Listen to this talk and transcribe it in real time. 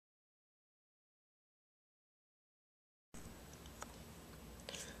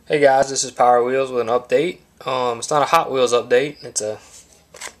Hey guys, this is Power Wheels with an update. It's not a Hot Wheels update, it's a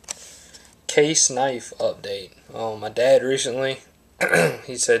case knife update. My dad recently,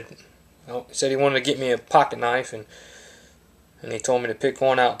 he said he wanted to get me a pocket knife, and he told me to pick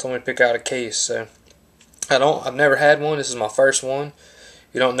one out. Told me to pick out a case. So I've never had one. This is my first one. If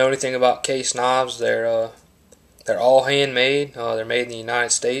you don't know anything about case knives, they're all handmade. They're made in the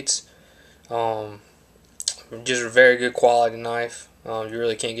United States. Just a very good quality knife. You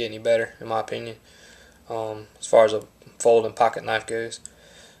really can't get any better, in my opinion, as far as a folding pocket knife goes.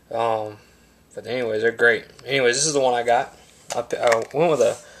 But anyways, they're great. Anyways, this is the one I got. I went with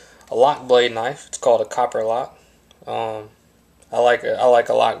a lock blade knife. It's called a copperlock. I like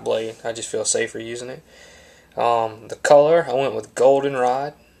a lock blade. I just feel safer using it. The color, I went with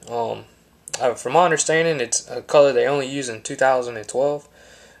goldenrod. From my understanding, it's a color they only use in 2012.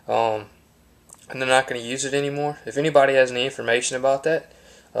 And they're not going to use it anymore. If anybody has any information about that,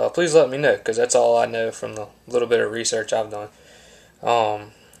 please let me know, because that's all I know from the little bit of research I've done.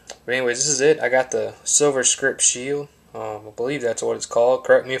 But anyways, this is it. I got the silver script shield. I believe that's what it's called.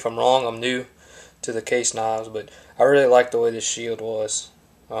 Correct me if I'm wrong. I'm new to the case knives, but I really like the way this shield was.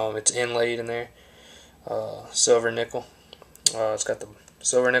 It's inlaid in there. Silver nickel. It's got the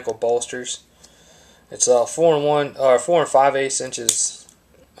silver nickel bolsters. It's 4 and 5/8 inches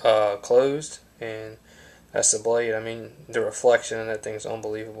closed, and that's the blade. I mean, the reflection in that thing is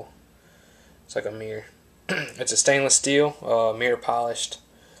unbelievable. It's like a mirror. It's a stainless steel, mirror polished.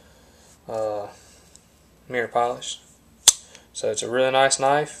 So it's a really nice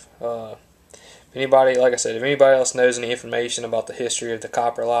knife. If anybody, like I said, if anybody else knows any information about the history of the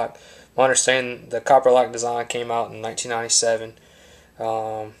copperlock, I understand the copperlock design came out in 1997.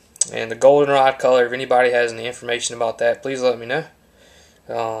 And the goldenrod color, if anybody has any information about that, please let me know.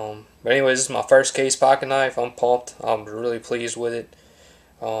 But anyways, this is my first case pocket knife. I'm pumped. I'm really pleased with it.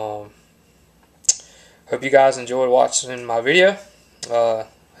 Hope you guys enjoyed watching my video.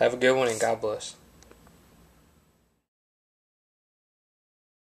 Have a good one, and God bless.